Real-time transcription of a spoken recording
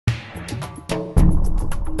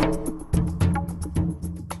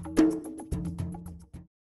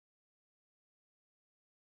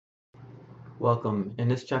Welcome. In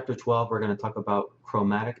this chapter 12, we're going to talk about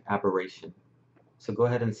chromatic aberration. So go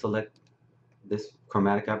ahead and select this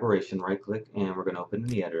chromatic aberration, right click, and we're going to open in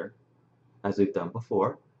the editor as we've done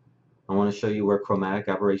before. I want to show you where chromatic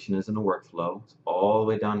aberration is in the workflow. It's all the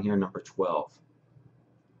way down here, number 12.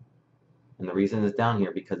 And the reason it's down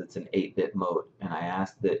here because it's an 8-bit mode. And I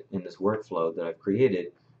asked that in this workflow that I've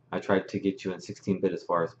created, I tried to get you in 16-bit as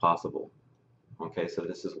far as possible. Okay, so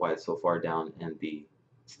this is why it's so far down in the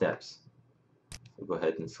steps. So go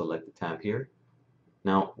ahead and select the tab here.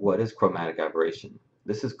 Now, what is chromatic aberration?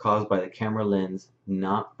 This is caused by the camera lens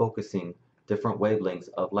not focusing different wavelengths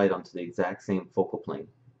of light onto the exact same focal plane.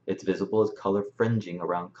 It's visible as color fringing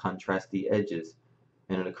around contrasty edges,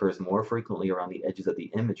 and it occurs more frequently around the edges of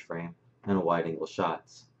the image frame and wide-angle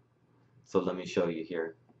shots. So let me show you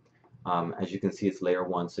here. As you can see, it's layer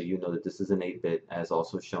 1, so you know that this is an 8-bit, as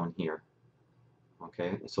also shown here.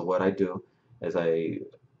 Okay, so what I do is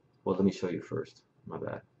well, let me show you first. My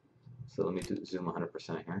bad. So let me zoom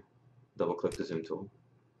 100% here. Double click the zoom tool.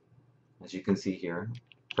 As you can see here,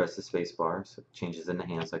 press the space bar so it changes in the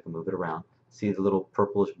hand so I can move it around. See the little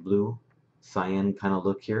purplish blue cyan kind of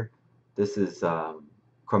look here? This is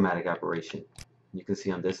chromatic aberration. You can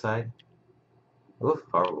see on this side, oof,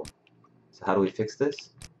 horrible. So how do we fix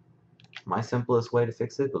this? My simplest way to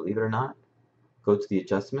fix it, believe it or not, go to the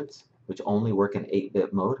adjustments, which only work in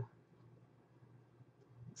 8-bit mode.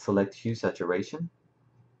 Select hue saturation,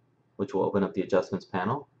 which will open up the adjustments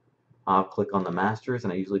panel. I'll click on the masters,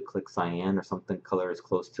 and I usually click cyan or something color is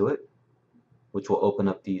close to it, which will open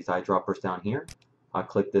up these eyedroppers down here. I'll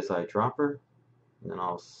click this eyedropper, and then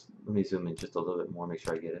let me zoom in just a little bit more, make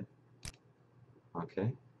sure I get it.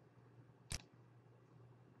 Okay.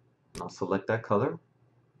 And I'll select that color,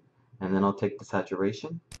 and then I'll take the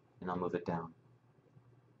saturation, and I'll move it down.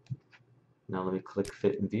 Now let me click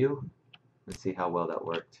fit and view, and see how well that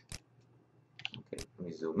worked. Okay, let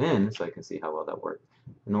me zoom in so I can see how well that worked.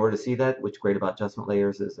 In order to see that, what's great about adjustment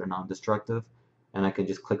layers is they're non-destructive, and I can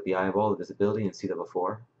just click the eyeball, the visibility, and see the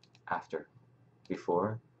before, after,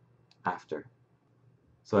 before, after.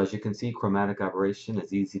 So as you can see, chromatic aberration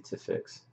is easy to fix.